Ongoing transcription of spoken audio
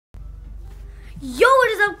Yo, what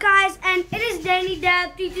is up, guys? And it is Danny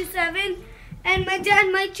Dad 327, and my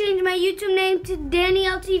dad might change my YouTube name to Danny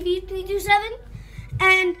LTV 327.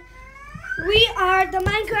 And we are the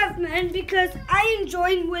Minecraft Men because I am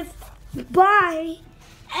joined by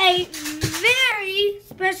a very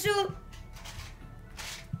special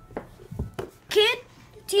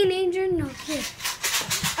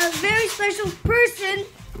a very special person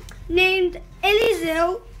named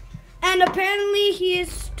Eliseo, and apparently he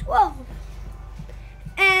is 12.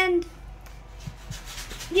 And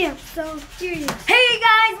yeah, so here he is. Hey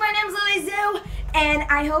guys, my name is Eliseo, and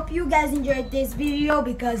I hope you guys enjoyed this video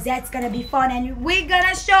because that's gonna be fun, and we're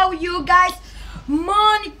gonna show you guys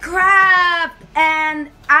Minecraft,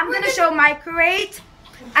 and I'm gonna show my crate.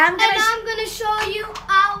 I'm gonna show you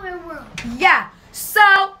our world. Yeah,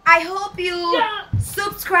 so I hope you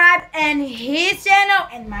subscribe and his channel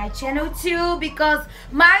and my channel too, because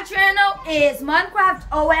my channel is Minecraft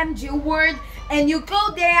OMG World, and you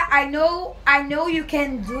go there. I know you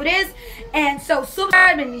can do this, and so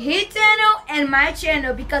subscribe and his channel and my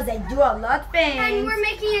channel because I do a lot of things. And we're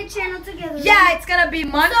making a channel together. Yeah, it's gonna be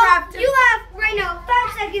Minecraft. So you have right now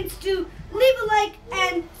 5 seconds to leave a like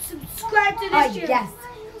and subscribe to this channel. Yes.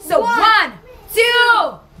 So 1,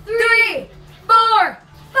 2, 3, 4,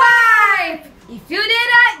 5. If you did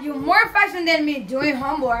that, you're more fashion than me doing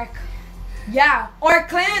homework. Yeah, or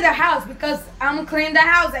cleaning the house, because I'm cleaning the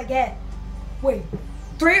house again. Wait,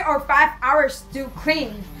 3 or 5 hours to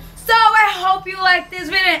clean. So I hope you like this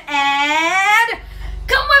video, and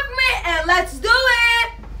come with me and let's do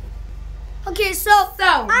it. Okay, so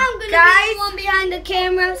I'm gonna be the one behind the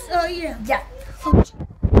camera. So yeah. Yeah. Wait,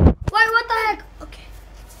 what the heck?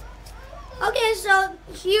 Okay, so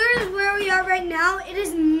here's where we are right now. It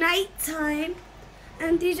is nighttime,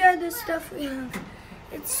 and these are the stuff we have.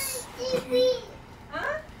 It's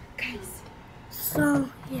Guys. So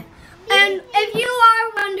yeah. And if you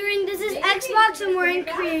are wondering, this is Xbox and we're in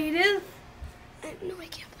creative. No, I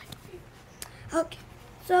can't play. Okay.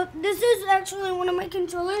 So this is actually one of my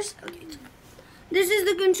controllers. Okay. This is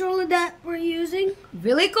the controller that we're using.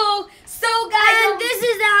 Really cool. So guys, and this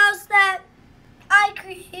is the house that I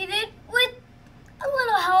created with a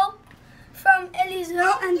little help from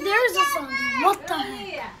Eliseo. And there's a zombie. What the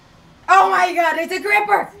heck? Oh my god, it's a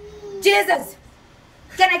creeper. Jesus.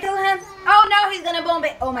 Can I kill him? Oh no, he's gonna bomb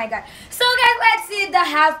it. Oh my god. So guys, let's see the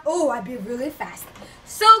house. Oh, I'd be really fast.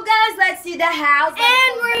 So guys, let's see the house.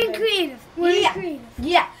 And we're in creative. We're in creative.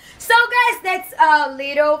 Yeah. So guys, that's a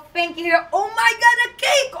little thing here. Oh my god, a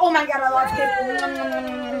cake. Oh my god, I love cake.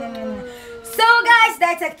 So guys,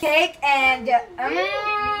 that's a cake, and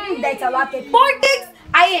that's a lot of cake. 4 cakes.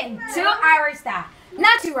 I am 2 hours now.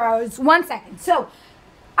 Not 2 hours, 1 second. So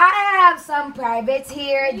I have some privates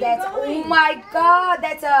here. That's, oh my god,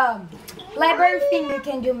 that's a library thing. You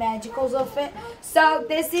can do magicals of it. So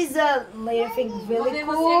this is a little thing, really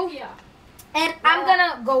cool. And I'm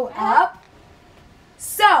gonna go up.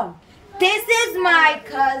 So this is my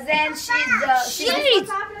cousin. She's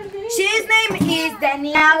name is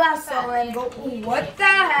Daniela. So I'm go. What the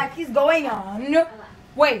heck is going on?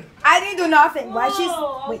 Wait, I didn't do nothing. Why she's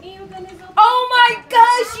wait? Oh my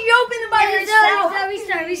gosh, she opened it by herself.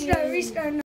 Restart.